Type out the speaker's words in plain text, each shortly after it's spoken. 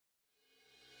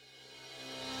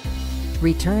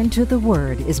Return to the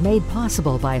Word is made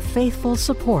possible by faithful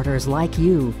supporters like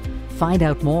you. Find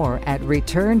out more at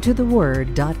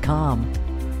returntotheword.com.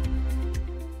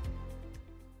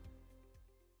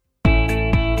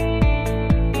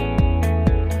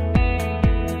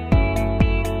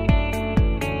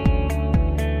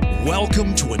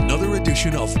 Welcome to another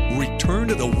edition of Return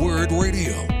to the Word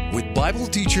Radio with Bible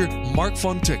teacher Mark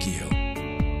Fontecchio.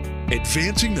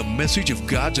 Advancing the message of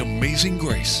God's amazing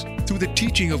grace through the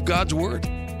teaching of God's Word.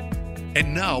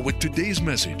 And now with today's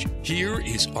message, here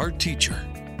is our teacher.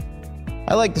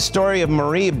 I like the story of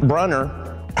Marie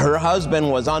Brunner. Her husband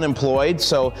was unemployed,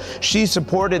 so she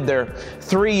supported their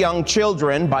 3 young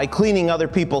children by cleaning other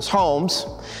people's homes.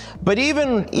 But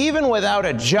even without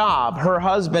a job, her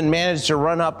husband managed to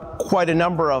run up quite a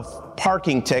number of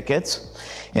parking tickets.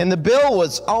 And the bill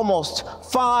was almost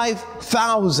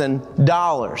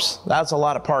 $5,000. That's a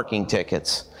lot of parking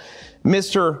tickets.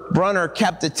 Mr. Brunner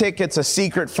kept the tickets a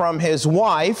secret from his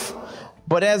wife,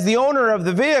 but as the owner of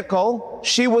the vehicle,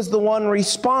 she was the one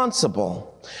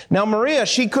responsible. Now, Maria,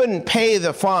 she couldn't pay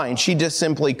the fine. She just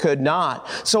simply could not.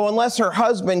 So unless her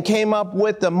husband came up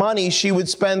with the money, she would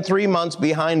spend 3 months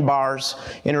behind bars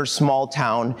in her small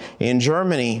town in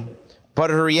Germany. But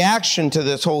her reaction to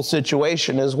this whole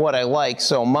situation is what I like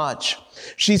so much.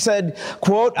 She said,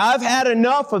 quote, "I've had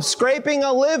enough of scraping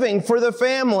a living for the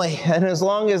family. And as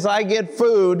long as I get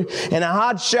food and a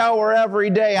hot shower every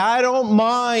day, I don't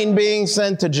mind being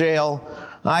sent to jail.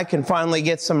 I can finally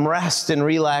get some rest and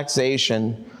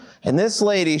relaxation." And this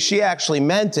lady, she actually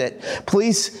meant it.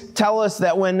 Police tell us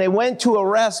that when they went to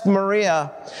arrest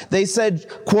Maria, they said,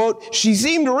 quote, "She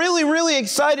seemed really, really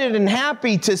excited and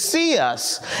happy to see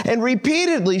us. And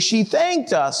repeatedly, she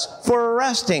thanked us for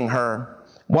arresting her."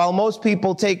 While most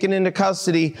people taken into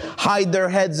custody hide their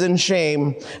heads in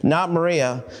shame, not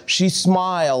Maria. She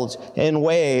smiled and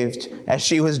waved as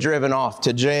she was driven off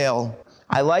to jail.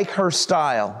 I like her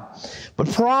style,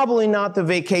 but probably not the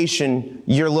vacation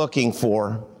you're looking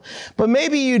for. But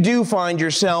maybe you do find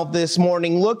yourself this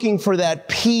morning looking for that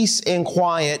peace and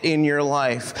quiet in your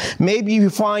life. Maybe you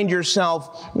find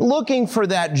yourself looking for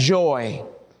that joy.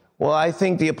 Well, I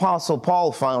think the Apostle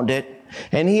Paul found it,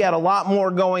 and he had a lot more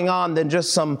going on than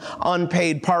just some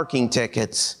unpaid parking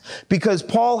tickets. Because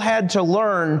Paul had to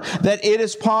learn that it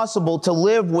is possible to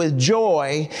live with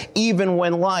joy even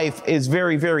when life is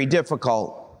very, very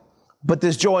difficult. But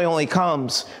this joy only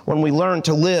comes when we learn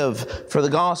to live for the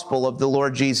gospel of the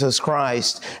Lord Jesus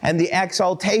Christ and the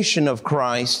exaltation of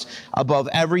Christ above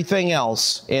everything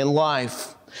else in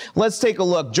life. Let's take a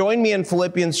look. Join me in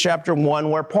Philippians chapter 1,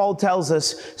 where Paul tells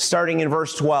us, starting in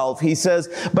verse 12, he says,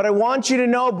 "But I want you to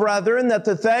know, brethren, that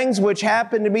the things which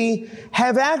happened to me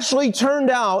have actually turned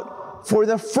out for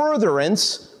the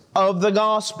furtherance of the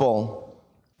gospel."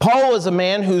 Paul was a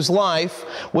man whose life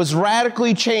was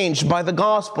radically changed by the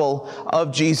gospel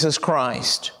of Jesus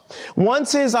Christ.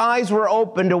 Once his eyes were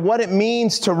open to what it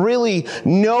means to really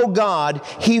know God,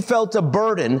 he felt a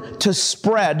burden to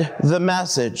spread the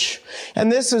message.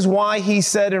 And this is why he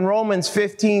said in Romans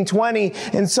 15:20,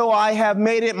 "And so I have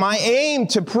made it my aim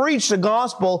to preach the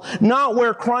gospel, not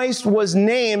where Christ was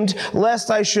named, lest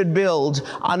I should build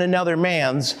on another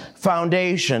man's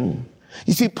foundation."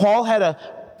 You see, Paul had a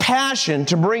passion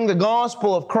to bring the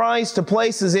gospel of Christ to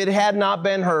places it had not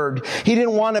been heard. He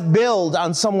didn't want to build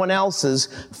on someone else's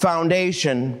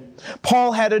foundation.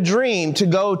 Paul had a dream to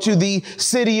go to the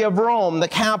city of Rome, the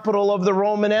capital of the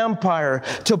Roman Empire,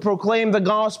 to proclaim the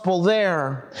gospel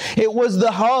there. It was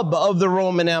the hub of the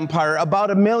Roman Empire.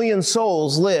 About 1 million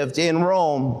souls lived in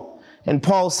Rome. And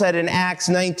Paul said in Acts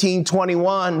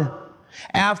 19:21,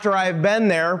 "After I have been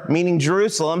there," meaning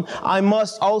Jerusalem, "I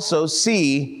must also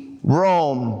see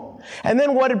Rome." And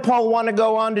then what did Paul want to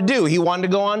go on to do? He wanted to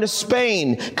go on to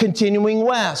Spain, continuing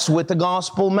west with the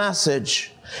gospel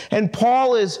message. And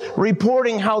Paul is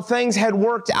reporting how things had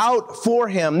worked out for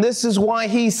him. This is why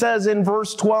he says in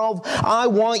verse 12, "I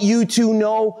want you to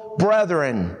know,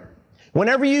 brethren."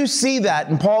 Whenever you see that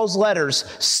in Paul's letters,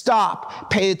 stop,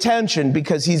 pay attention,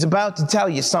 because he's about to tell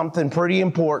you something pretty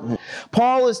important.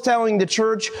 Paul is telling the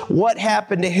church what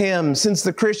happened to him since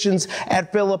the Christians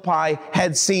at Philippi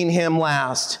had seen him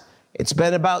last. It's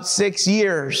been about 6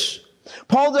 years.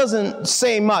 Paul doesn't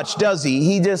say much, does he?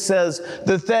 He just says,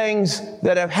 "the things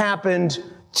that have happened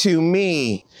to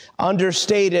me."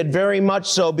 Understated, very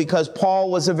much so, because Paul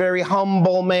was a very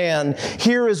humble man.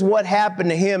 Here is what happened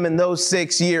to him in those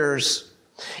 6 years.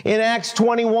 In Acts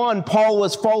 21, Paul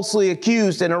was falsely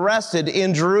accused and arrested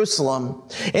in Jerusalem.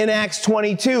 In Acts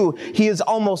 22, he is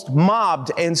almost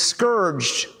mobbed and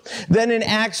scourged. Then in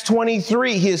Acts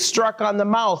 23, he is struck on the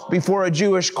mouth before a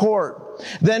Jewish court.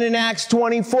 Then in Acts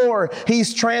 24,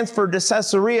 he's transferred to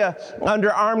Caesarea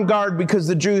under armed guard because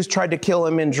the Jews tried to kill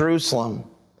him in Jerusalem.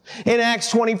 In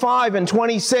Acts 25 and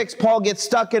 26, Paul gets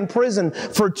stuck in prison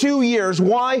for 2 years.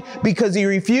 Why? Because he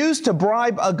refused to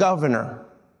bribe a governor.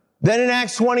 Then in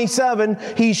Acts 27,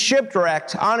 he's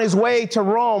shipwrecked on his way to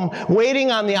Rome,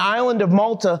 waiting on the island of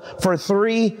Malta for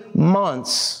 3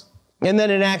 months. And then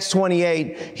in Acts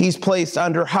 28, he's placed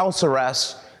under house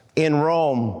arrest in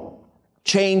Rome,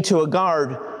 chained to a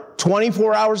guard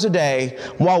 24 hours a day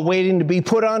while waiting to be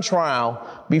put on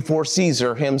trial before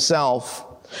Caesar himself.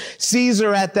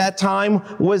 Caesar at that time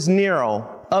was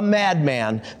Nero, a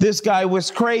madman. This guy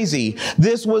was crazy.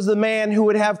 This was the man who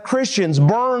would have Christians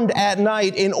burned at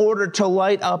night in order to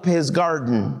light up his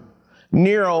garden.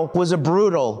 Nero was a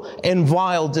brutal and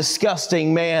vile,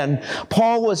 disgusting man.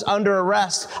 Paul was under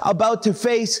arrest, about to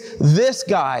face this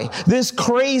guy, this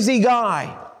crazy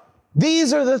guy.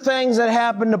 These are the things that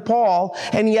happened to Paul,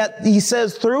 and yet he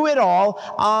says, through it all,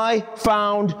 I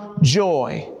found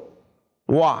joy.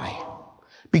 Why?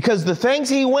 Because the things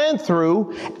he went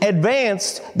through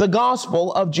advanced the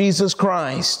gospel of Jesus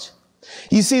Christ.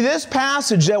 You see, this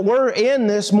passage that we're in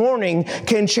this morning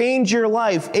can change your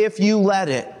life if you let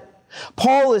it.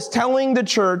 Paul is telling the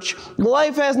church,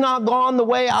 life has not gone the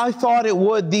way I thought it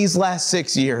would these last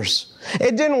 6 years.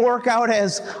 It didn't work out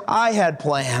as I had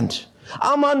planned.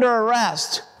 I'm under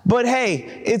arrest. But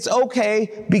hey, it's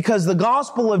okay because the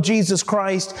gospel of Jesus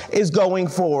Christ is going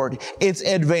forward. It's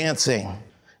advancing.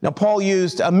 Now, Paul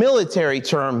used a military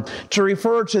term to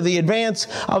refer to the advance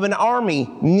of an army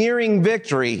nearing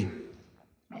victory.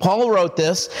 Paul wrote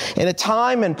this in a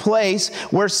time and place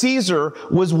where Caesar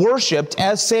was worshipped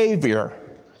as Savior.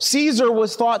 Caesar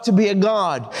was thought to be a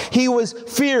god. He was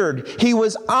feared. He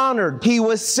was honored. He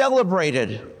was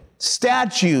celebrated.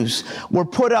 Statues were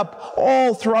put up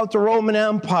all throughout the Roman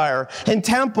Empire, and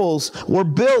temples were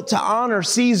built to honor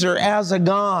Caesar as a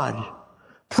god.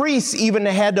 Priests even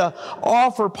had to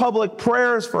offer public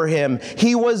prayers for him.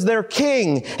 He was their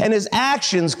king, and his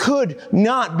actions could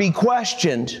not be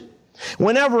questioned.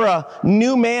 Whenever a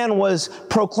new man was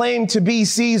proclaimed to be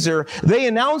Caesar, they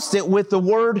announced it with the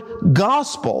word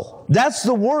gospel. That's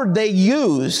the word they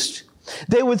used.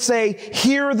 They would say,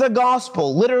 hear the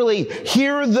gospel. Literally,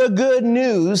 hear the good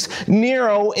news.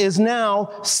 Nero is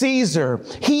now Caesar.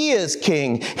 He is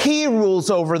king. He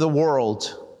rules over the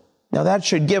world. Now that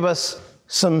should give us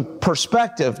some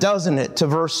perspective, doesn't it, to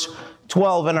verse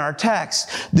 12 in our text.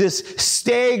 This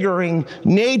staggering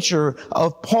nature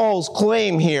of Paul's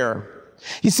claim here.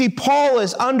 You see, Paul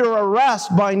is under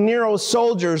arrest by Nero's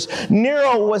soldiers.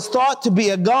 Nero was thought to be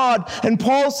a god, and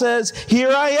Paul says,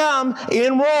 here I am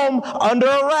in Rome under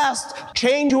arrest,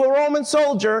 chained to a Roman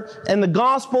soldier, and the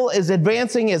gospel is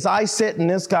advancing as I sit in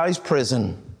this guy's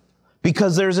prison.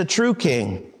 Because there's a true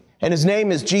king, and his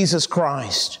name is Jesus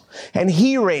Christ. And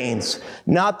he reigns,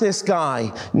 not this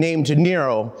guy named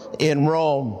Nero in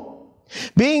Rome.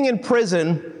 Being in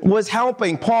prison was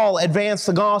helping Paul advance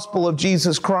the gospel of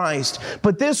Jesus Christ.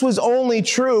 But this was only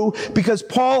true because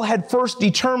Paul had first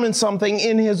determined something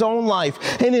in his own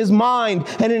life, in his mind,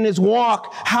 and in his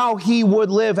walk, how he would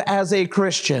live as a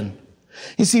Christian.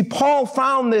 You see, Paul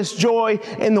found this joy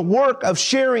in the work of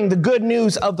sharing the good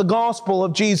news of the gospel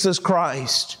of Jesus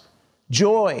Christ.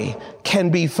 Joy can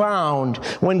be found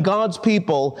when God's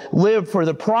people live for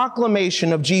the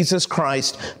proclamation of Jesus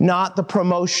Christ, not the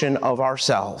promotion of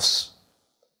ourselves.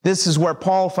 This is where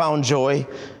Paul found joy,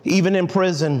 even in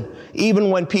prison, even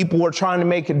when people were trying to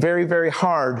make it very, very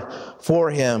hard for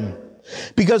him.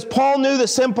 Because Paul knew the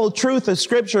simple truth of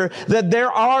Scripture that there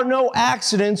are no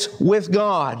accidents with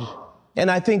God.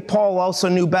 And I think Paul also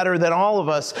knew better than all of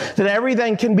us that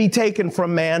everything can be taken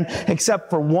from man except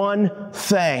for one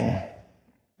thing.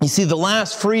 You see, the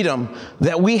last freedom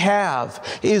that we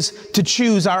have is to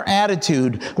choose our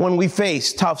attitude when we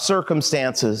face tough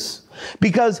circumstances.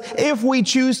 Because if we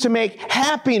choose to make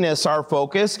happiness our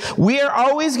focus, we are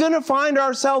always going to find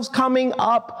ourselves coming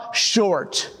up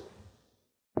short.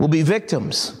 We'll be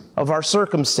victims of our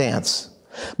circumstance.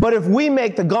 But if we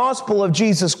make the gospel of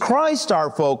Jesus Christ our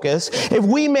focus, if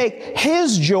we make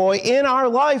His joy in our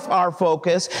life our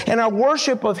focus, and our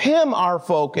worship of Him our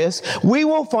focus, we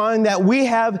will find that we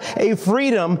have a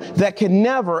freedom that can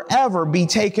never, ever be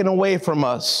taken away from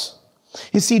us.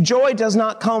 You see, joy does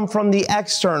not come from the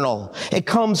external. It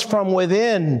comes from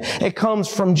within. It comes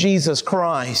from Jesus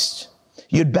Christ.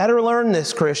 You'd better learn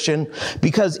this, Christian,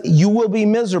 because you will be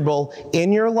miserable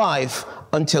in your life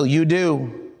until you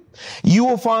do. You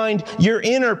will find your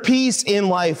inner peace in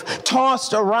life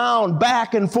tossed around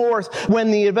back and forth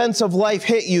when the events of life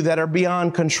hit you that are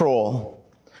beyond control.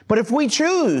 But if we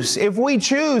choose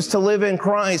to live in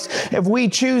Christ, if we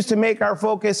choose to make our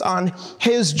focus on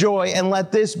His joy and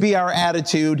let this be our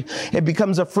attitude, it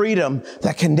becomes a freedom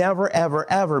that can never, ever,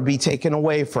 ever be taken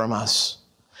away from us.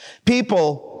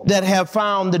 People that have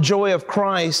found the joy of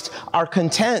Christ are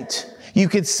content. You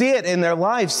could see it in their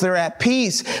lives. They're at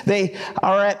peace. They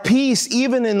are at peace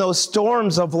even in those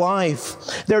storms of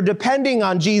life. They're depending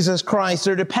on Jesus Christ.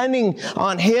 They're depending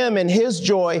on Him and His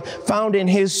joy found in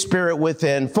His Spirit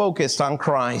within, focused on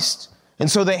Christ. And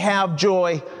so they have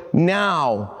joy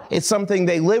now. It's something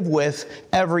they live with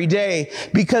every day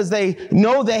because they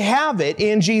know they have it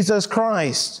in Jesus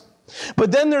Christ.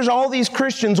 But then there's all these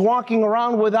Christians walking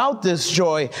around without this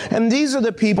joy. And these are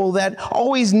the people that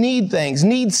always need things,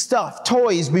 need stuff,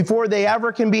 toys, before they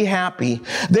ever can be happy.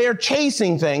 They are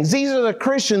chasing things. These are the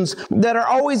Christians that are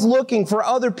always looking for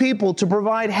other people to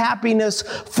provide happiness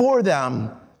for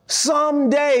them.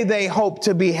 Someday they hope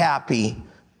to be happy,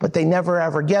 but they never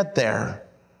ever get there.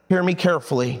 Hear me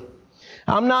carefully.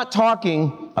 I'm not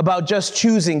talking about just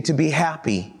choosing to be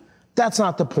happy. That's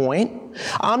not the point.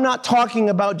 I'm not talking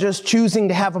about just choosing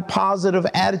to have a positive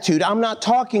attitude. I'm not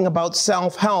talking about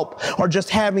self-help or just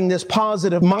having this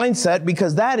positive mindset,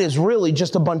 because that is really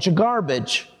just a bunch of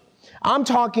garbage. I'm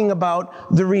talking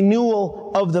about the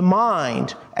renewal of the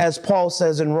mind, as Paul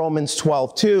says in Romans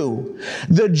 12:2.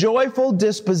 The joyful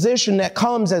disposition that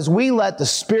comes as we let the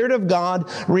Spirit of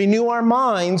God renew our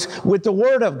minds with the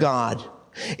Word of God.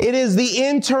 It is the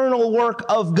internal work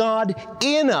of God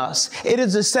in us. It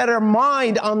is to set our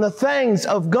mind on the things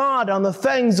of God, on the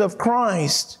things of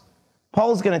Christ.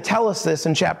 Paul's going to tell us this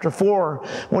in chapter 4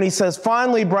 when he says,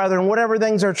 finally, brethren, whatever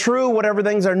things are true, whatever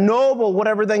things are noble,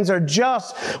 whatever things are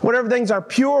just, whatever things are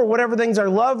pure, whatever things are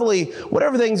lovely,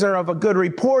 whatever things are of a good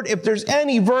report, if there's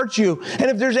any virtue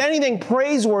and if there's anything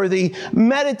praiseworthy,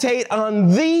 meditate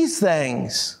on these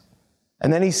things.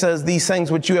 And then he says, these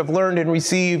things which you have learned and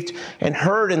received and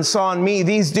heard and saw in me,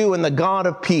 these do, and the God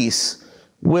of peace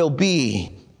will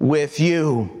be with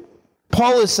you.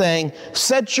 Paul is saying,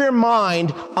 set your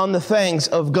mind on the things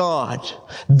of God.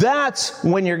 That's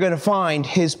when you're going to find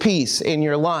His peace in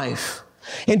your life.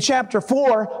 In chapter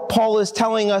 4, Paul is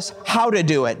telling us how to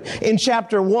do it. In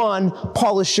chapter 1,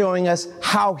 Paul is showing us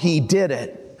how he did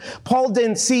it. Paul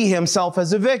didn't see himself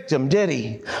as a victim, did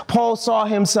he? Paul saw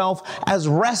himself as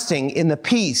resting in the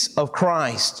peace of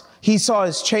Christ. He saw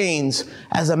his chains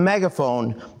as a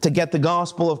megaphone to get the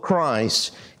gospel of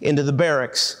Christ into the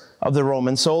barracks of the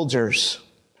Roman soldiers.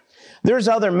 There's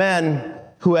other men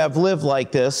who have lived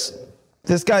like this.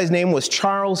 This guy's name was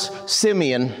Charles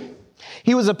Simeon.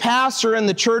 He was a pastor in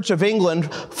the Church of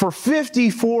England for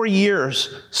 54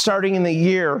 years, starting in the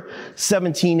year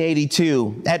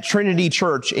 1782 at Trinity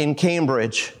Church in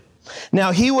Cambridge.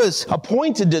 Now, he was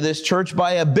appointed to this church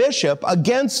by a bishop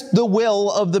against the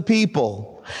will of the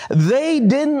people. They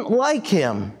didn't like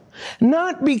him,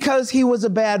 not because he was a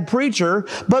bad preacher,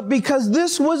 but because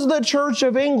this was the Church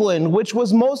of England, which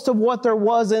was most of what there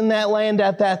was in that land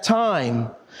at that time.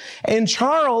 And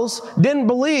Charles didn't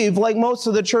believe like most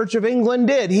of the Church of England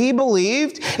did. He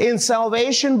believed in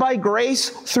salvation by grace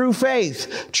through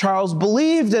faith. Charles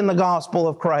believed in the gospel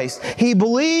of Christ. He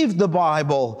believed the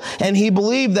Bible, and he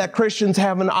believed that Christians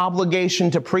have an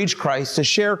obligation to preach Christ, to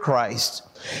share Christ.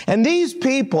 And these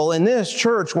people in this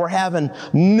church were having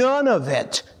none of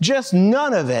it, just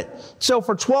none of it. So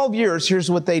for 12 years, here's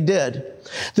what they did.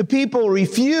 The people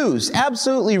refused,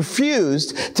 absolutely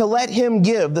refused, to let him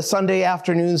give the Sunday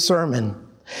afternoon sermon.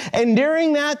 And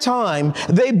during that time,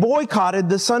 they boycotted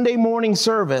the Sunday morning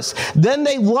service. Then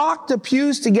they locked the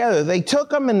pews together. They took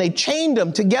them and they chained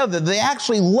them together. They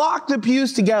actually locked the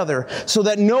pews together so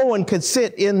that no one could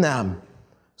sit in them.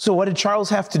 So what did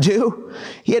Charles have to do?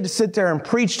 He had to sit there and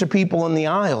preach to people in the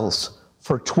aisles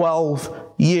for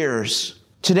 12 years.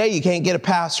 Today, you can't get a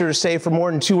pastor to stay for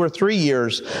more than 2 or 3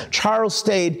 years. Charles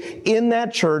stayed in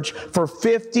that church for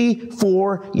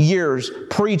 54 years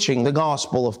preaching the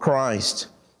gospel of Christ.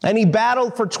 And he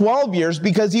battled for 12 years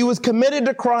because he was committed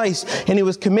to Christ and he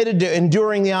was committed to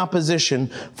enduring the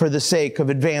opposition for the sake of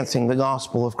advancing the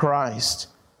gospel of Christ.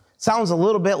 Sounds a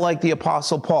little bit like the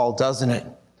Apostle Paul, doesn't it?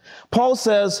 Paul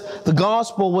says the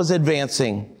gospel was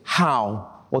advancing.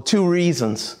 How? Well, 2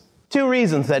 reasons. 2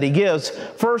 reasons that he gives.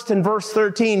 First, in verse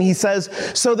 13, he says,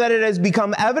 so that it has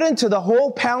become evident to the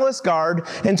whole palace guard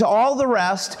and to all the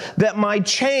rest that my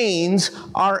chains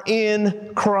are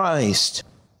in Christ.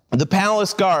 The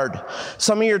palace guard.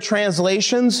 Some of your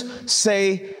translations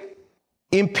say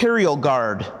imperial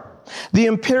guard. The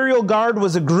imperial guard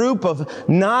was a group of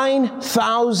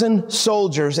 9,000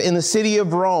 soldiers in the city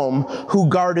of Rome who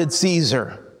guarded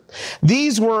Caesar.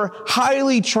 These were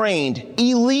highly trained,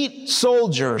 elite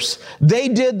soldiers. They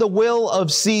did the will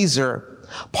of Caesar.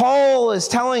 Paul is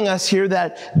telling us here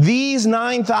that these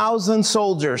 9,000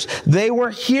 soldiers, they were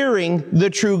hearing the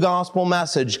true gospel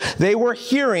message. They were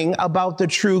hearing about the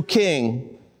true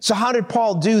king. So how did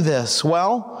Paul do this?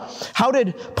 Well, how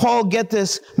did Paul get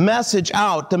this message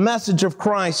out, the message of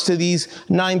Christ to these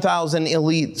 9,000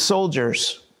 elite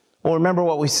soldiers? Well, remember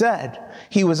what we said.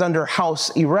 He was under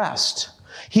house arrest.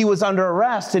 He was under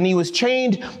arrest and he was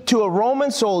chained to a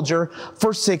Roman soldier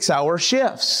for 6-hour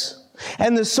shifts.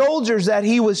 And the soldiers that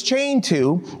he was chained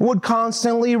to would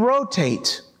constantly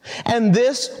rotate. And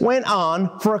this went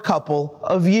on for a couple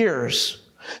of years.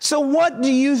 So what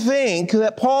do you think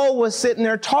that Paul was sitting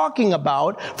there talking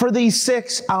about for these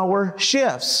 6-hour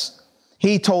shifts?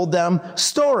 He told them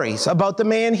stories about the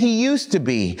man he used to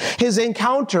be, his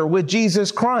encounter with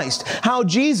Jesus Christ, how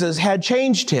Jesus had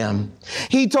changed him.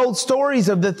 He told stories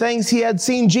of the things he had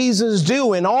seen Jesus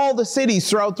do in all the cities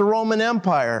throughout the Roman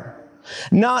Empire.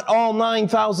 Not all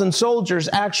 9,000 soldiers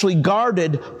actually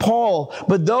guarded Paul,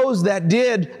 but those that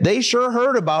did, they sure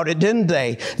heard about it, didn't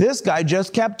they? This guy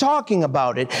just kept talking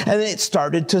about it, and it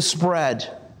started to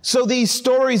spread. So these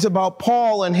stories about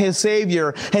Paul and his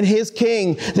Savior and his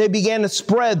King, they began to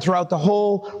spread throughout the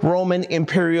whole Roman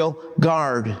imperial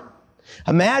guard.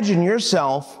 Imagine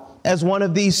yourself as one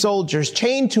of these soldiers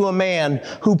chained to a man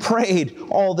who prayed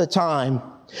all the time.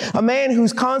 A man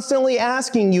who's constantly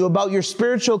asking you about your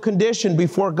spiritual condition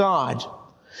before God.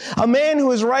 A man who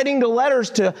is writing letters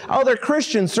to other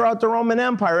Christians throughout the Roman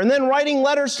Empire and then writing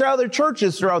letters to other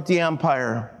churches throughout the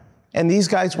empire. And these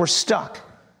guys were stuck.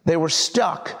 They were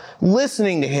stuck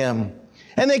listening to him.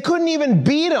 And they couldn't even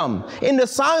beat him into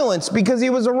silence because he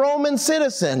was a Roman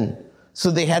citizen. So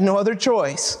they had no other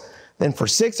choice than for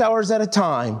 6 hours at a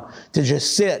time to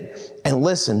just sit and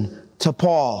listen to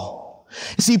Paul.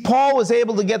 You see, Paul was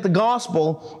able to get the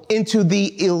gospel into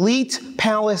the elite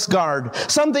palace guard,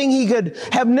 something he could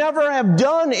have never have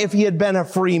done if he had been a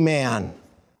free man.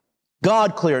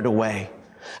 God cleared a way.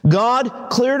 God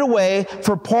cleared a way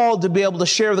for Paul to be able to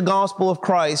share the gospel of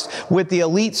Christ with the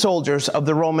elite soldiers of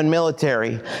the Roman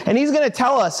military. And he's going to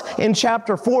tell us in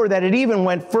chapter 4 that it even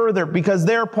went further, because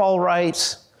there Paul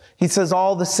writes, he says,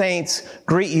 all the saints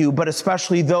greet you, but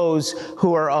especially those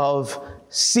who are of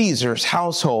Caesar's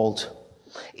household.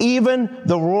 Even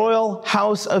the royal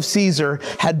house of Caesar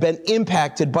had been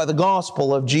impacted by the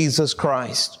gospel of Jesus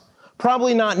Christ.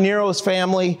 Probably not Nero's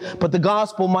family, but the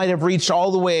gospel might have reached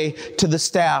all the way to the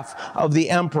staff of the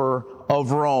emperor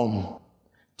of Rome.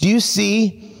 Do you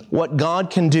see what God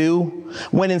can do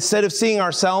when instead of seeing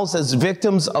ourselves as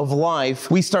victims of life,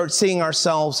 we start seeing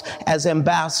ourselves as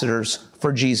ambassadors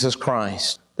for Jesus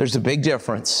Christ? There's a big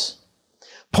difference.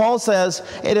 Paul says,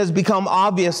 it has become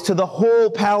obvious to the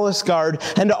whole palace guard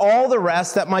and to all the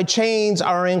rest that my chains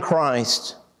are in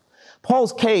Christ.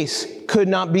 Paul's case could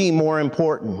not be more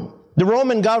important. The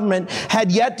Roman government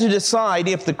had yet to decide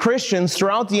if the Christians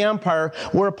throughout the empire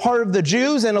were a part of the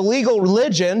Jews and a legal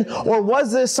religion, or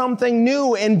was this something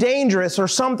new and dangerous or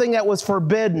something that was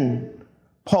forbidden.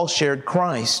 Paul shared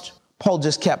Christ. Paul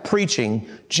just kept preaching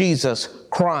Jesus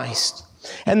Christ.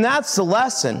 And that's the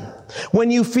lesson. When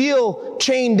you feel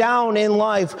chained down in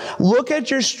life, look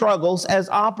at your struggles as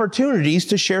opportunities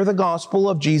to share the gospel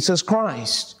of Jesus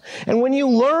Christ. And when you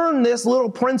learn this little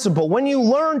principle, when you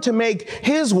learn to make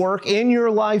His work in your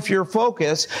life your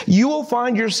focus, you will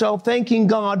find yourself thanking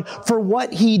God for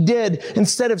what He did,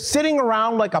 instead of sitting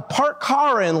around like a parked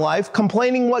car in life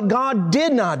complaining what God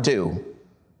did not do.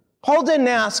 Paul didn't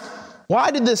ask, why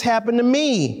did this happen to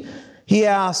me? He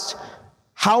asked,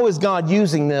 how is God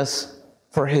using this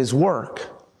for His work?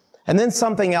 And then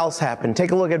something else happened. Take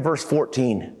a look at verse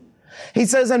 14. He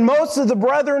says, and most of the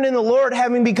brethren in the Lord,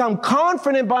 having become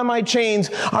confident by my chains,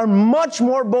 are much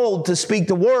more bold to speak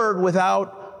the word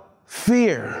without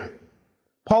fear.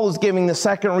 Paul is giving the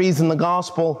second reason the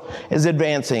gospel is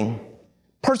advancing.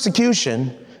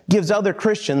 Persecution gives other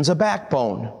Christians a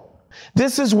backbone.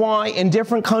 This is why in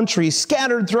different countries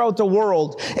scattered throughout the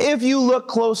world, if you look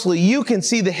closely, you can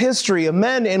see the history of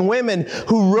men and women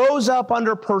who rose up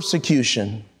under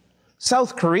persecution.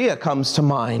 South Korea comes to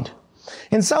mind.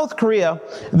 In South Korea,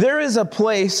 there is a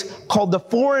place called the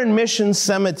Foreign Mission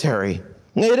Cemetery.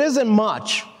 It isn't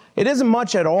much. It isn't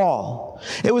much at all.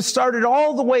 It was started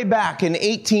all the way back in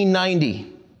 1890.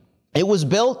 It was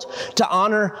built to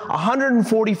honor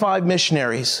 145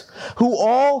 missionaries who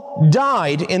all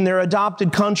died in their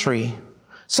adopted country.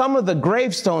 Some of the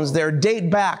gravestones there date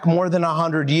back more than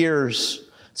 100 years.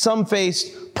 Some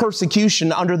faced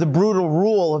persecution under the brutal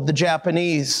rule of the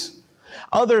Japanese.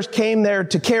 Others came there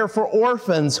to care for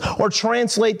orphans or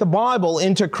translate the Bible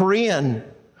into Korean.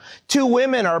 2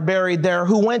 women are buried there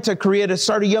who went to Korea to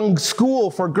start a young school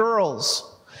for girls.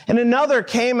 And another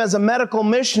came as a medical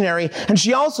missionary, and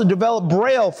she also developed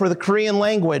Braille for the Korean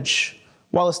language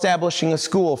while establishing a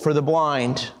school for the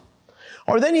blind.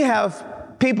 Or then you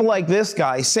have people like this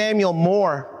guy, Samuel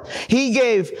Moore. He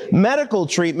gave medical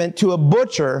treatment to a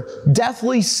butcher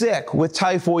deathly sick with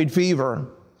typhoid fever.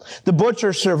 The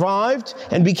butcher survived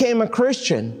and became a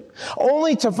Christian,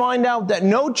 only to find out that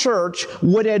no church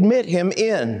would admit him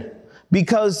in,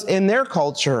 because in their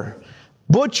culture,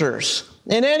 butchers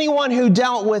and anyone who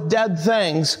dealt with dead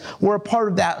things were a part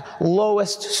of that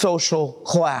lowest social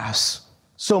class.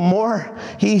 So Moore,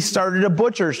 he started a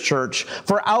butcher's church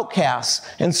for outcasts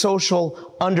and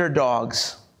social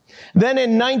underdogs. Then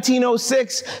in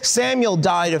 1906, Samuel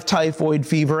died of typhoid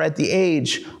fever at the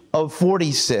age of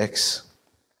 46.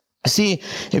 See,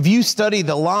 if you study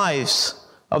the lives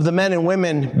of the men and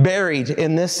women buried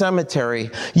in this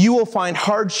cemetery, you will find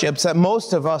hardships that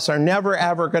most of us are never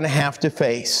ever going to have to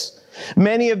face.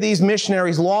 Many of these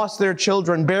missionaries lost their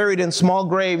children buried in small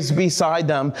graves beside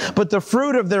them, but the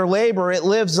fruit of their labor, it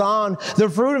lives on. The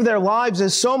fruit of their lives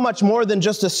is so much more than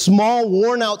just a small,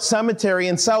 worn-out cemetery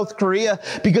in South Korea,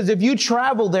 because if you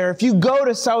travel there, if you go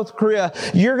to South Korea,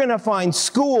 you're going to find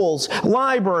schools,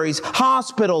 libraries,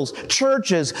 hospitals,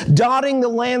 churches, dotting the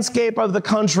landscape of the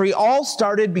country, all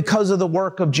started because of the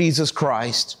work of Jesus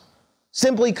Christ.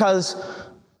 Simply because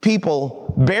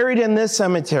people buried in this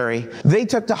cemetery, they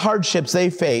took the hardships they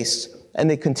faced and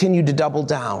they continued to double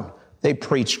down. They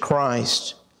preached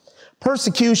Christ.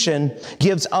 Persecution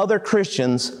gives other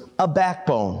Christians a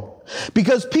backbone,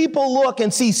 because people look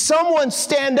and see someone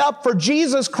stand up for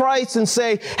Jesus Christ and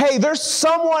say, hey, there's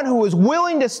someone who is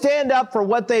willing to stand up for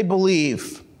what they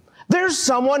believe. There's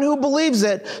someone who believes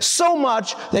it so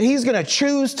much that he's going to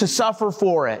choose to suffer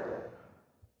for it.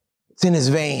 It's in his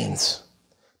veins.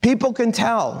 People can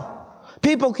tell.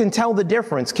 People can tell the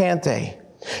difference, can't they?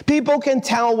 People can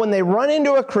tell when they run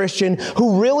into a Christian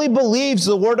who really believes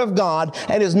the Word of God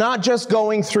and is not just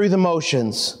going through the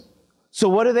motions. So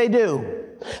what do?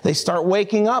 They start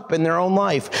waking up in their own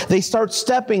life. They start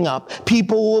stepping up.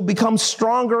 People will become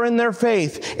stronger in their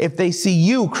faith if they see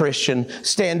you, Christian,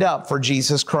 stand up for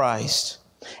Jesus Christ.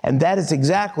 And that is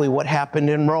exactly what happened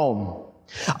in Rome.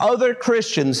 Other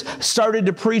Christians started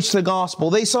to preach the gospel.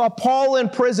 They saw Paul in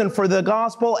prison for the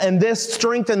gospel, and this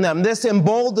strengthened them. This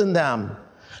emboldened them.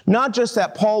 Not just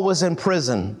that Paul was in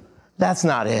prison. That's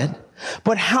not it.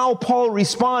 But how Paul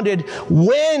responded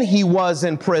when he was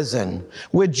in prison,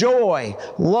 with joy,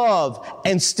 love,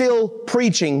 and still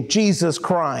preaching Jesus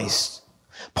Christ.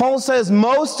 Paul says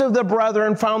most of the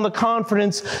brethren found the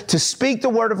confidence to speak the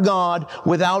word of God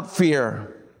without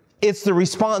fear. It's the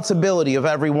responsibility of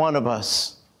every one of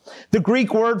us. The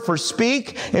Greek word for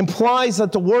speak implies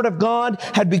that the word of God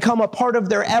had become a part of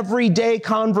their everyday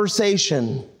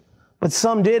conversation. But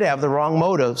some did have the wrong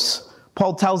motives.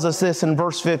 Paul tells us this in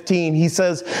verse 15. He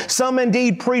says, some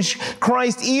indeed preach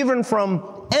Christ even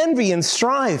from envy and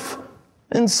strife,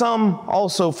 and some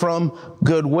also from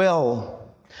goodwill.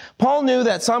 Paul knew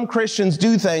that some Christians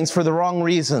do things for the wrong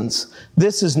reasons.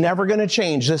 This is never going to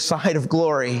change this side of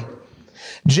glory.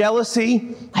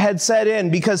 Jealousy had set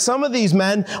in because some of these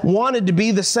men wanted to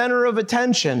be the center of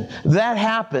attention. That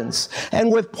happens.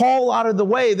 And with Paul out of the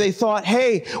way, they thought,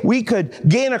 hey, we could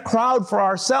gain a crowd for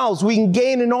ourselves. We can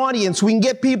gain an audience. We can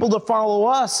get people to follow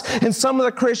us. And some of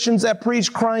the Christians that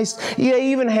preached Christ,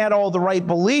 they even had all the right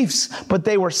beliefs, but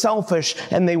they were selfish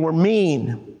and they were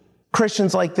mean.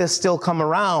 Christians like this still come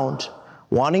around,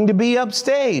 wanting to be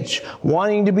upstage,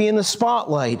 wanting to be in the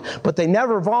spotlight, but they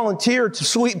never volunteer to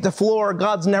sweep the floor.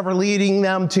 God's never leading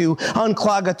them to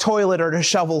unclog a toilet or to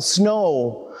shovel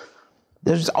snow.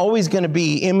 There's always going to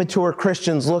be immature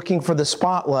Christians looking for the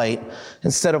spotlight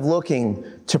instead of looking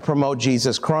to promote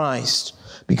Jesus Christ,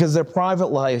 because their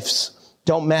private lives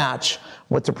don't match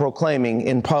what they're proclaiming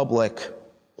in public.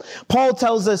 Paul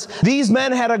tells us these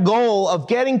men had a goal of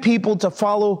getting people to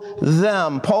follow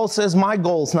them. Paul says, my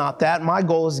goal's not that. My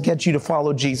goal is to get you to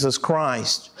follow Jesus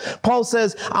Christ. Paul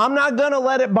says, I'm not going to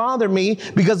let it bother me,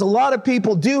 because a lot of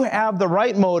people do have the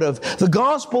right motive. The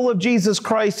gospel of Jesus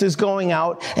Christ is going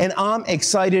out, and I'm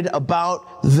excited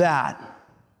about that.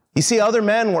 You see, other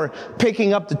men were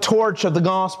picking up the torch of the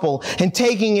gospel and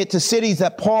taking it to cities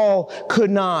that Paul could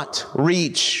not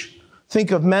reach.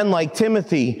 Think of men like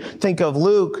Timothy. Think of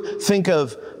Luke. Think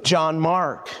of John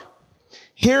Mark.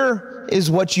 Here is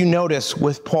what you notice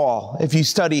with Paul if you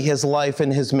study his life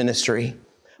and his ministry.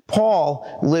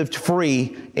 Paul lived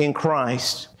free in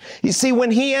Christ. You see,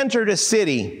 when he entered a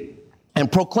city and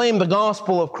proclaimed the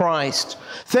gospel of Christ,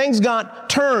 things got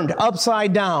turned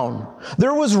upside down.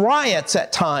 There was riots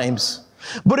at times.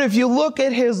 But if you look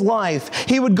at his life,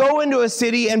 he would go into a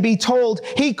city and be told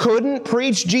he couldn't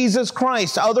preach Jesus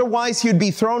Christ. Otherwise, he'd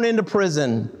be thrown into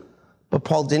prison. But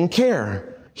Paul didn't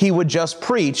care. He would just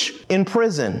preach in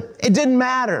prison. It didn't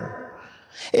matter.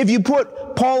 If you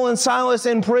put Paul and Silas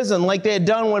in prison like they had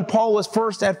done when Paul was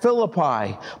first at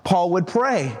Philippi, Paul would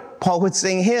pray. Paul would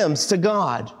sing hymns to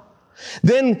God.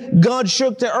 Then God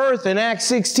shook the earth, and Acts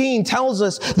 16 tells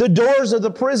us the doors of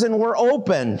the prison were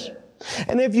opened.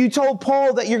 And if you told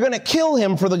Paul that you're going to kill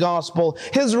him for the gospel,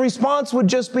 his response would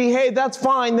just be, hey, that's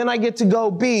fine, then I get to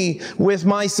go be with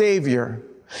my Savior.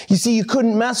 You see, you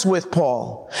couldn't mess with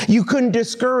Paul. You couldn't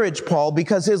discourage Paul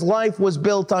because his life was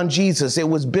built on Jesus. It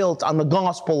was built on the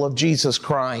gospel of Jesus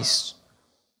Christ.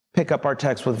 Pick up our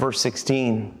text with verse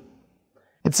 16.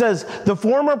 It says, the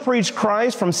former preached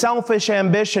Christ from selfish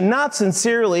ambition, not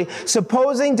sincerely,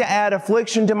 supposing to add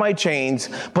affliction to my chains,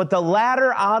 but the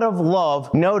latter out of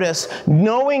love, notice,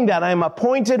 knowing that I am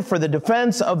appointed for the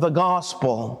defense of the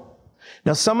gospel.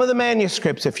 Now, some of the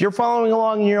manuscripts, if you're following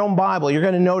along in your own Bible, you're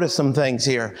going to notice some things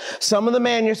here. Some of the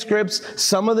manuscripts,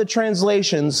 some of the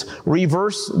translations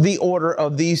reverse the order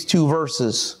of these two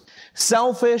verses.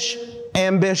 Selfish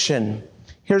ambition.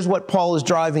 Here's what Paul is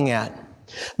driving at.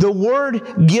 The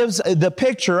word gives the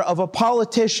picture of a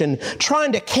politician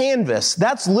trying to canvass.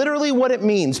 That's literally what it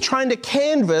means, trying to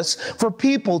canvass for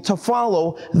people to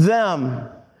follow them.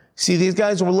 See, these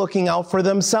guys were looking out for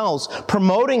themselves,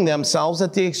 promoting themselves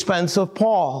at the expense of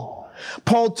Paul.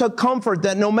 Paul took comfort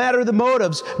that no matter the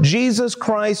motives, Jesus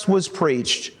Christ was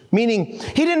preached. Meaning,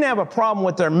 he didn't have a problem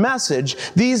with their message.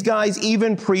 These guys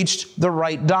even preached the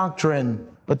right doctrine.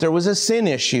 But there was a sin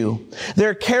issue.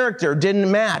 Their character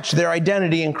didn't match their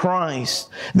identity in Christ.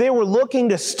 They were looking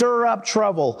to stir up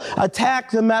trouble,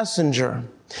 attack the messenger.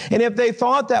 And if they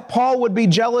thought that Paul would be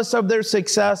jealous of their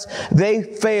success, they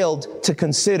failed to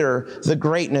consider the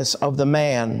greatness of the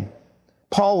man.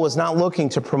 Paul was not looking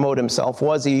to promote himself,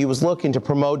 was he? He was looking to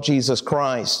promote Jesus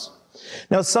Christ.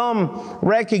 Now, some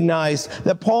recognized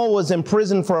that Paul was in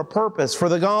prison for a purpose, for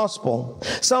the gospel.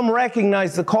 Some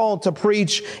recognized the call to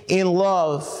preach in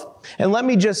love. And let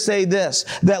me just say this,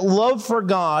 that love for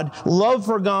God, love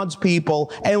for God's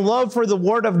people, and love for the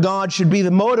Word of God should be the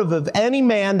motive of any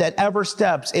man that ever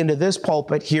steps into this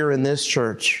pulpit here in this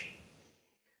church.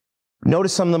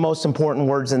 Notice some of the most important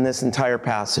words in this entire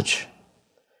passage.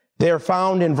 They are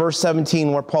found in verse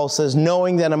 17 where Paul says,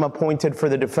 knowing that I'm appointed for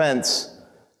the defense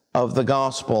of the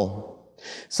gospel.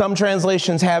 Some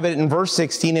translations have it in verse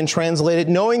 16 and translate it,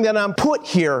 knowing that I'm put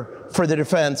here for the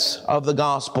defense of the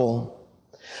gospel.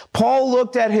 Paul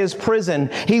looked at his prison.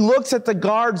 He looks at the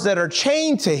guards that are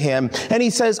chained to him, and he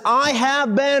says, I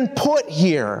have been put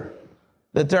here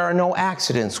that there are no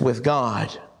accidents with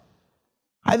God.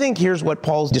 I think here's what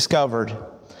Paul's discovered.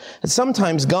 That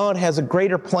sometimes God has a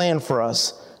greater plan for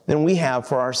us than we have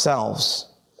for ourselves.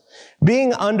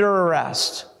 Being under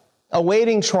arrest,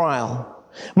 awaiting trial.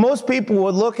 Most people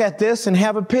would look at this and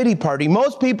have a pity party.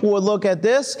 Most people would look at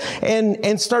this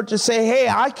and start to say, hey,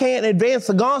 I can't advance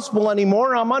the gospel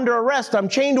anymore. I'm under arrest. I'm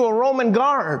chained to a Roman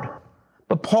guard.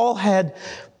 But Paul had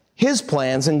his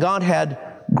plans, and God had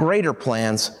greater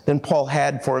plans than Paul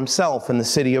had for himself in the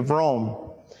city of Rome.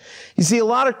 You see, a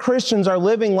lot of Christians are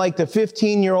living like the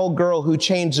 15-year-old girl who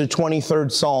changed the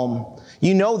 23rd Psalm.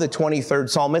 You know the 23rd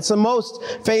Psalm. It's the most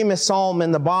famous psalm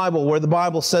in the Bible where the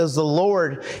Bible says, the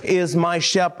Lord is my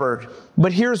shepherd.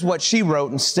 But here's what she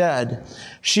wrote instead.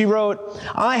 She wrote,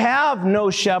 I have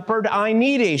no shepherd. I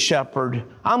need a shepherd.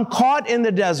 I'm caught in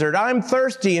the desert. I'm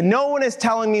thirsty and no one is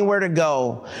telling me where to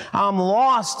go. I'm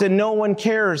lost and no one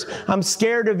cares. I'm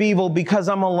scared of evil because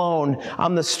I'm alone.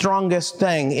 I'm the strongest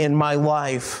thing in my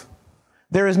life.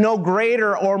 There is no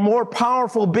greater or more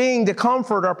powerful being to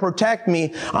comfort or protect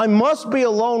me. I must be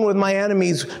alone with my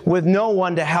enemies with no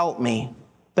one to help me.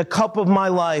 The cup of my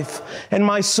life and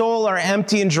my soul are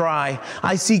empty and dry.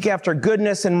 I seek after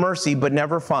goodness and mercy, but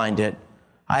never find it.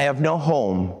 I have no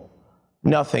home.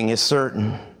 Nothing is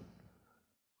certain.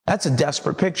 That's a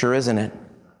desperate picture, isn't it?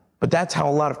 But that's how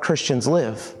a lot of Christians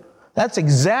live. That's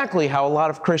exactly how a lot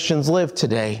of Christians live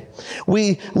today.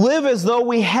 We live as though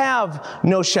we have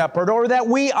no shepherd, or that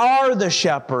we are the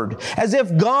shepherd, as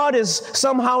if God is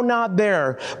somehow not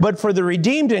there. But for the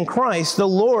redeemed in Christ, the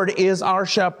Lord is our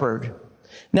shepherd.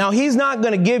 Now, He's not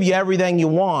going to give you everything you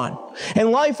want.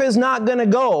 And life is not going to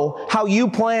go how you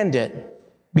planned it,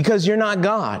 because you're not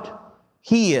God.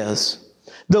 He is.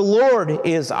 The Lord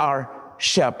is our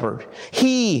shepherd.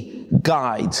 He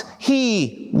guides.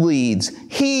 He leads.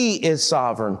 He is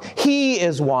sovereign. He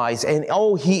is wise. And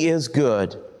oh, He is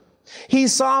good.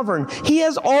 He's sovereign. He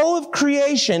has all of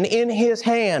creation in His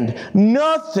hand.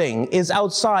 Nothing is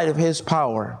outside of His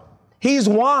power. He's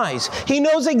wise. He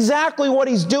knows exactly what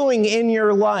He's doing in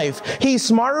your life. He's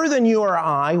smarter than you or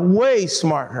I, way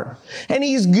smarter. And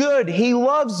He's good. He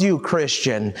loves you,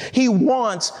 Christian. He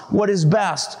wants what is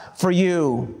best for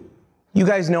you. You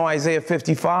guys know Isaiah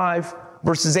 55,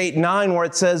 verses 8 and 9, where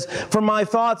it says, "For my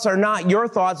thoughts are not your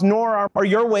thoughts, nor are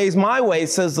your ways my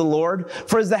ways, says the Lord.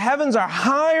 For as the heavens are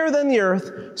higher than the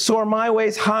earth, so are my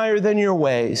ways higher than your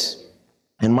ways,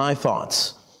 and my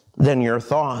thoughts than your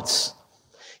thoughts."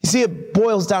 You see, it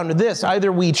boils down to this.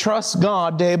 Either we trust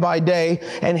God day by day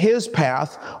and His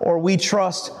path, or we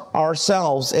trust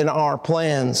ourselves and our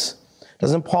plans.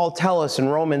 Doesn't Paul tell us in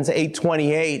Romans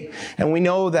 8:28? And we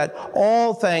know that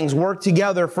all things work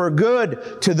together for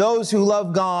good to those who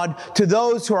love God, to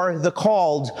those who are the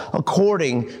called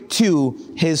according to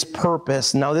His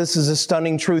purpose. Now, this is a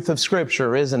stunning truth of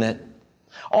Scripture, isn't it?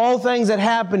 All things that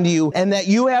happen to you and that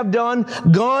you have done,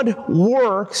 God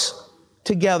works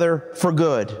together for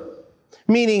good.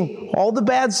 Meaning all the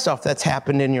bad stuff that's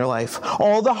happened in your life,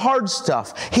 all the hard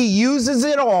stuff, He uses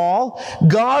it all.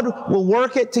 God will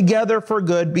work it together for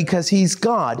good because He's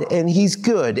God and He's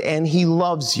good and He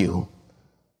loves you.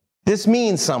 This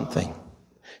means something.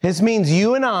 This means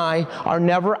you and I are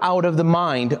never out of the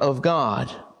mind of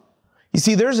God. You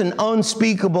see, there's an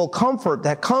unspeakable comfort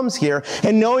that comes here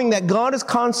in knowing that God is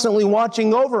constantly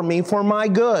watching over me for my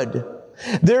good.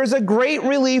 There's a great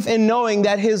relief in knowing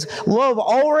that His love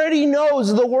already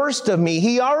knows the worst of me.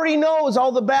 He already knows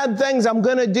all the bad things I'm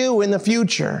going to do in the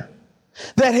future.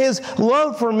 That His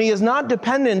love for me is not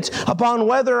dependent upon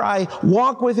whether I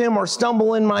walk with Him or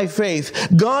stumble in my faith.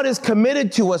 God is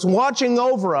committed to us, watching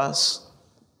over us.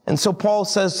 And so Paul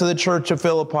says to the church of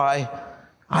Philippi,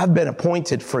 I've been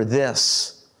appointed for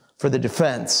this, for the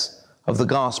defense of the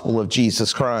gospel of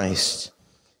Jesus Christ.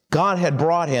 God had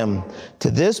brought him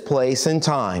to this place and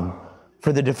time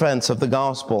for the defense of the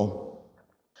gospel.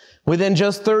 Within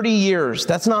just 30 years,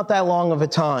 that's not that long of a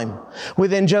time.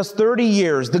 Within just 30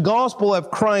 years, the gospel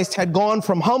of Christ had gone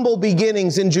from humble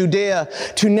beginnings in Judea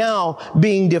to now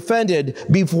being defended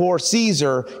before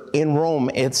Caesar in Rome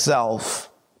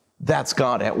itself. That's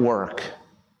God at work.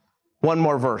 One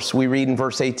more verse. We read in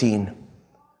verse 18.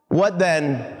 What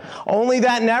then? Only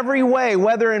that in every way,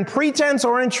 whether in pretense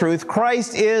or in truth,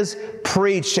 Christ is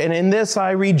preached. And in this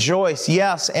I rejoice.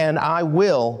 Yes, and I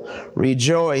will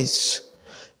rejoice.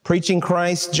 Preaching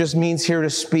Christ just means here to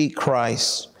speak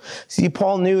Christ. See,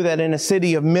 Paul knew that in a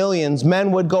city of millions,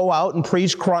 men would go out and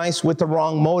preach Christ with the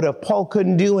wrong motive. Paul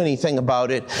couldn't do anything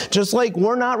about it. Just like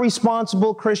we're not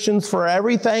responsible, Christians, for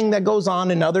everything that goes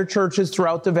on in other churches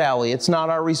throughout the valley. It's not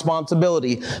our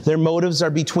responsibility. Their motives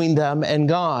are between them and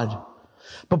God.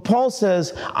 But Paul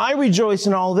says, I rejoice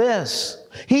in all this.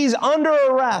 He's under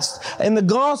arrest, and the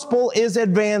gospel is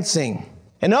advancing.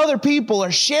 And other people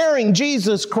are sharing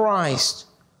Jesus Christ.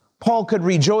 Paul could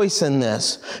rejoice in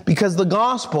this because the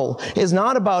gospel is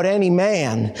not about any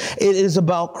man. It is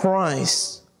about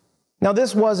Christ. Now,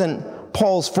 this wasn't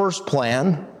Paul's first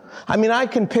plan. I mean, I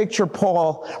can picture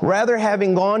Paul rather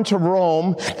having gone to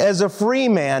Rome as a free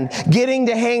man, getting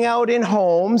to hang out in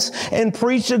homes and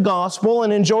preach the gospel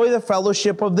and enjoy the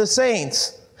fellowship of the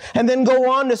saints, and then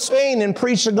go on to Spain and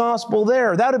preach the gospel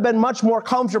there. That would have been much more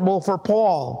comfortable for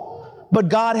Paul. But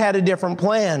God had a different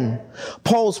plan.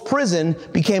 Paul's prison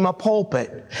became a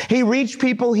pulpit. He reached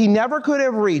people he never could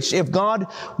have reached if God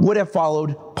would have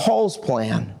followed Paul's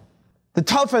plan. The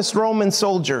toughest Roman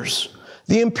soldiers,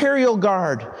 the imperial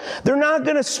guard, they're not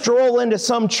going to stroll into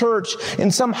some church, in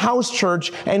some house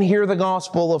church, and hear the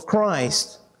gospel of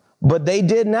Christ. But they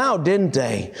did now, didn't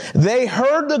they? They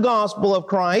heard the gospel of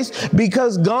Christ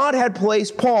because God had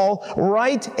placed Paul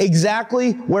right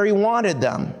exactly where He wanted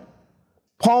them.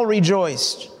 Paul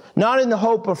rejoiced, not in the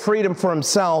hope of freedom for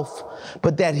himself,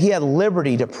 but that he had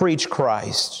liberty to preach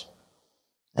Christ.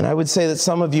 And I would say that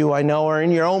some of you I know are in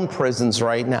your own prisons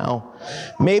right now.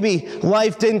 Maybe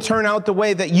life didn't turn out the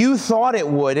way that you thought it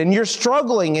would, and you're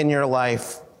struggling in your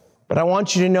life. But I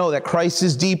want you to know that Christ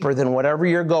is deeper than whatever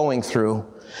you're going through.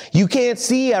 You can't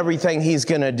see everything He's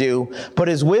going to do, but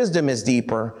His wisdom is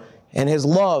deeper, and His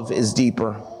love is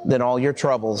deeper than all your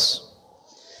troubles.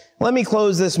 Let me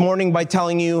close this morning by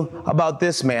telling you about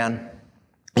this man.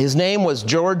 His name was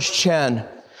George Chen.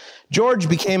 George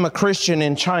became a Christian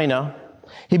in China.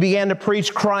 He began to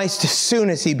preach Christ as soon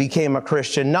as he became a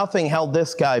Christian. Nothing held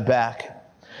this guy back.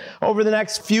 Over the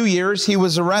next few years, he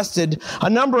was arrested a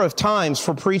number of times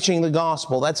for preaching the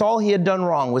gospel. That's all he had done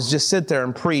wrong, was just sit there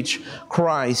and preach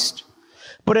Christ.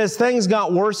 But as things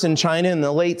got worse in China in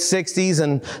the late 60s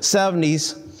and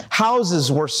 70s,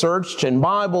 houses were searched and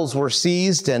Bibles were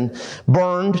seized and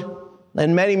burned,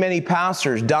 and many, many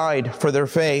pastors died for their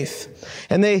faith.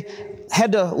 And they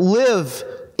had to live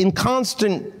in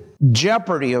constant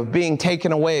jeopardy of being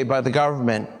taken away by the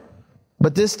government.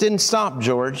 But this didn't stop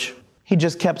George. He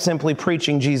just kept simply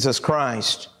preaching Jesus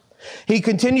Christ. He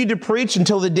continued to preach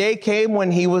until the day came when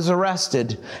he was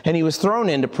arrested and he was thrown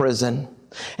into prison.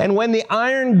 And when the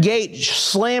iron gate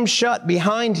slammed shut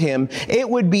behind him, it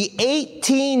would be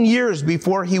 18 years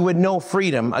before he would know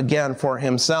freedom again for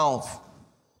himself.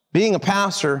 Being a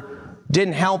pastor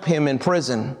didn't help him in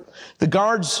prison. The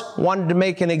guards wanted to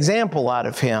make an example out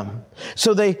of him,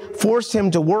 so they forced him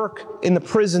to work in the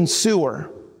prison sewer.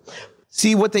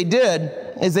 See, what they did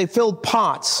is they filled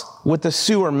pots with the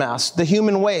sewer mess, the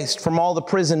human waste from all the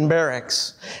prison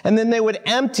barracks. And then they would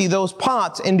empty those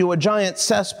pots into a giant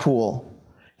cesspool.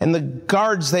 And the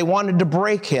guards, they wanted to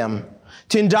break him,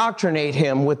 to indoctrinate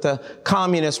him with the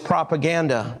communist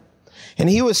propaganda. And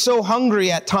he was so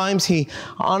hungry at times, he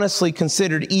honestly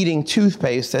considered eating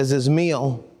toothpaste as his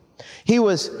meal. He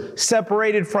was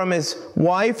separated from his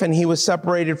wife, and he was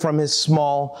separated from his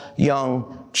small,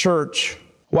 young church.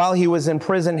 While he was in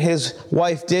prison, his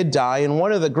wife did die, and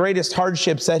one of the greatest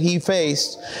hardships that he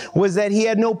faced was that he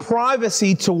had no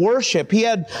privacy to worship. He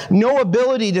had no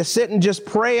ability to sit and just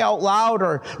pray out loud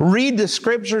or read the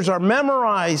scriptures or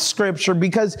memorize scripture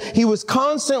because he was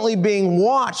constantly being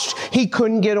watched. He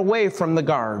couldn't get away from the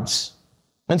guards.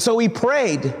 And so he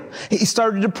prayed. He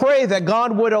started to pray that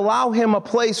God would allow him a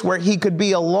place where he could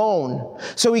be alone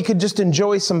so he could just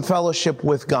enjoy some fellowship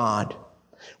with God.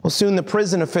 Well, soon the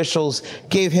prison officials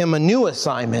gave him a new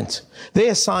assignment. They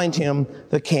assigned him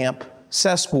the camp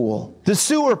cesspool, the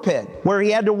sewer pit where he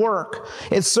had to work.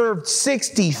 It served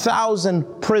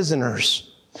 60,000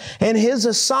 prisoners. And his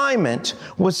assignment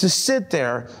was to sit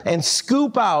there and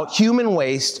scoop out human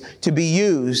waste to be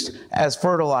used as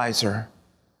fertilizer.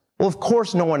 Well, of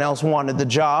course, no one else wanted the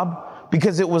job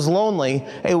because it was lonely,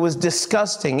 it was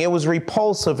disgusting, it was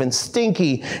repulsive and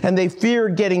stinky, and they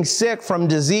feared getting sick from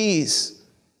disease.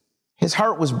 His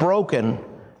heart was broken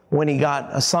when he got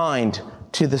assigned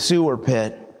to the sewer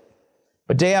pit.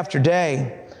 But day after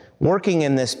day, working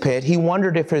in this pit, he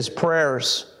wondered if his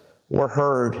prayers were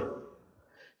heard.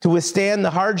 To withstand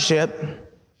the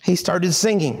hardship, he started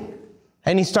singing,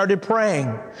 and he started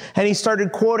praying, and he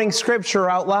started quoting scripture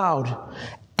out loud.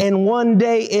 And one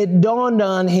day it dawned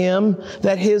on him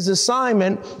that his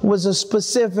assignment was a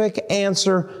specific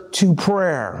answer to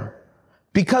prayer.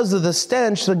 Because of the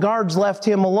stench, the guards left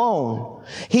him alone.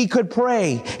 He could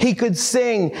pray, he could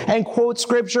sing, and quote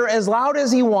scripture as loud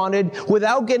as he wanted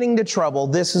without getting into trouble.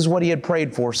 This is what he had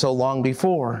prayed for so long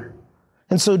before.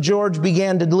 And so George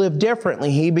began to live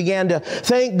differently. He began to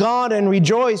thank God and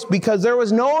rejoice because there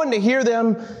was no one to hear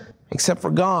them except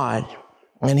for God.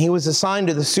 And he was assigned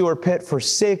to the sewer pit for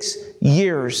 6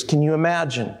 years. Can you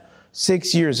imagine?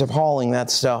 6 years of hauling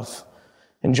that stuff.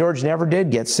 And George never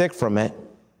did get sick from it.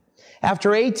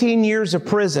 After 18 years of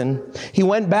prison, he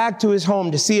went back to his home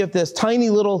to see if this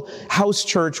tiny little house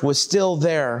church was still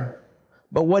there.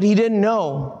 But what he didn't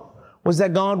know was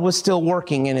that God was still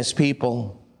working in his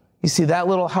people. You see, that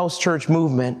little house church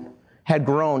movement had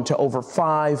grown to over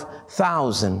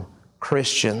 5,000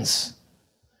 Christians.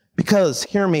 Because,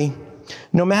 hear me,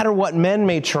 no matter what men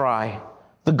may try,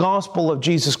 the gospel of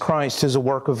Jesus Christ is a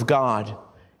work of God.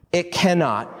 It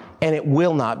cannot and it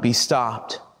will not be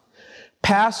stopped.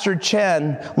 Pastor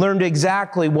Chen learned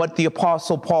exactly what the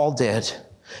Apostle Paul did.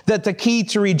 That the key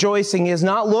to rejoicing is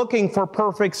not looking for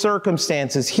perfect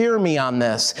circumstances. Hear me on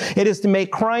this. It is to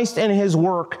make Christ and his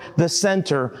work the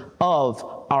center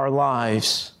of our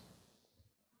lives.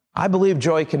 I believe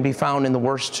joy can be found in the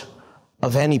worst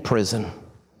of any prison.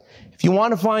 If you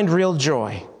want to find real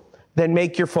joy, then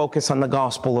make your focus on the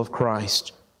gospel of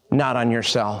Christ, not on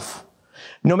yourself.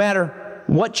 No matter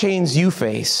what chains you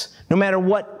face, no matter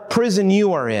what prison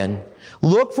you are in,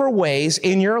 look for ways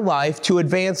in your life to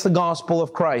advance the gospel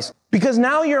of Christ. Because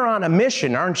now you're on a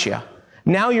mission, aren't you?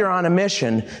 Now you're on a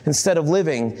mission instead of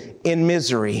living in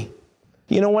misery.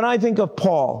 You know, when I think of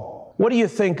Paul, what do you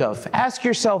think of? Ask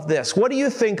yourself this. What do you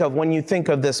think of when you think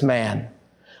of this man?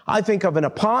 I think of an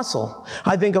apostle.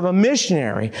 I think of a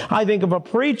missionary. I think of a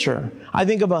preacher. I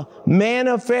think of a man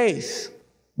of faith.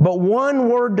 But one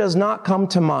word does not come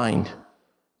to mind.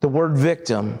 The word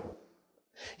victim.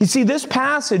 You see, this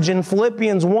passage in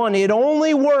Philippians 1, it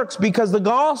only works because the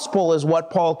gospel is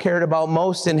what Paul cared about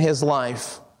most in his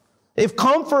life. If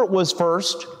comfort was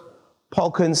first,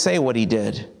 Paul couldn't say what he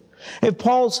did. If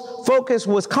Paul's focus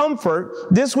was comfort,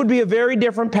 this would be a very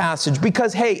different passage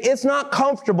because, hey, it's not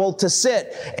comfortable to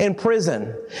sit in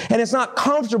prison. And it's not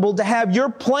comfortable to have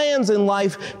your plans in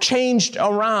life changed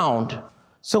around.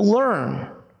 So learn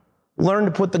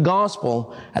to put the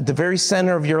gospel at the very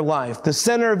center of your life, the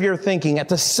center of your thinking, at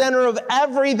the center of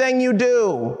everything you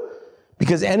do.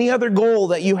 Because any other goal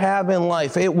that you have in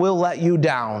life, it will let you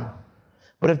down.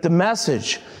 But if the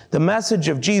message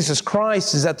of Jesus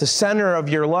Christ is at the center of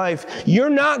your life, you're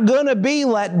not going to be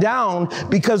let down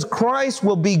because Christ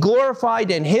will be glorified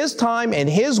in His time and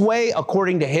His way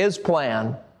according to His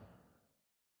plan.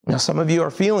 Now, some of you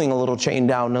are feeling a little chained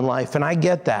down in life, and I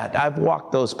get that. I've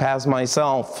walked those paths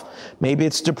myself. Maybe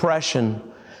it's depression.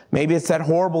 Maybe it's that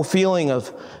horrible feeling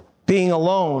of being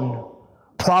alone,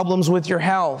 problems with your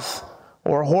health,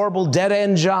 or a horrible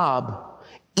dead-end job.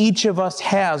 Each of us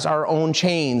has our own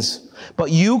chains,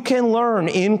 but you can learn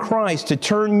in Christ to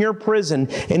turn your prison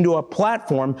into a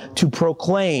platform to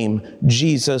proclaim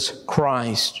Jesus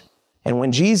Christ. And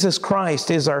when Jesus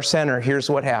Christ is our center, here's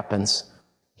what happens.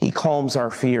 He calms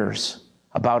our fears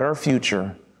about our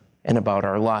future and about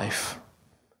our life.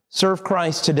 Serve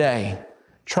Christ today.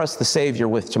 Trust the Savior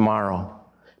with tomorrow.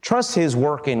 Trust His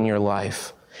work in your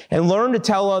life. And learn to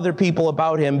tell other people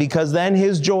about Him because then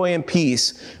His joy and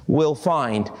peace will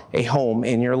find a home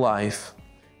in your life.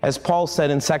 As Paul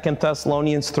said in 2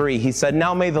 Thessalonians 3, he said,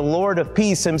 "Now may the Lord of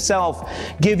peace Himself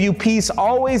give you peace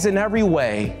always in every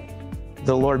way.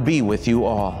 The Lord be with you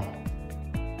all."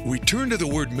 Return to the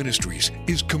Word Ministries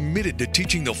is committed to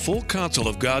teaching the full counsel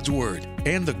of God's Word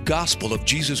and the gospel of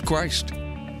Jesus Christ.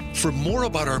 For more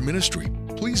about our ministry,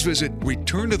 please visit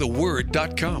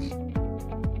returntotheword.com.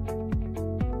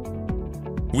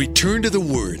 Return to the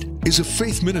Word is a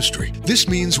faith ministry. This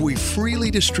means we freely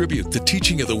distribute the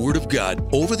teaching of the Word of God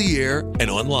over the air and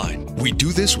online. We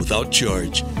do this without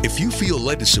charge. If you feel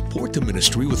led to support the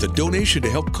ministry with a donation to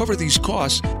help cover these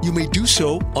costs, you may do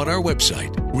so on our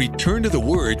website,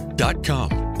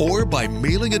 returntotheword.com, or by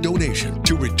mailing a donation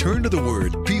to Return to the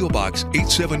Word, P.O. Box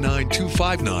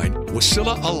 879259,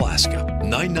 Wasilla, Alaska,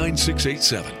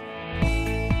 99687.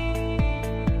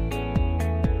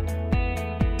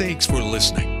 Thanks for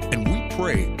listening, and we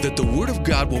pray that the Word of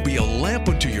God will be a lamp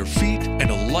unto your feet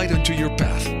and a light unto your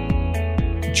path.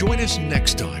 Join us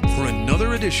next time for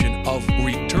another edition of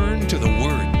Return to the Word.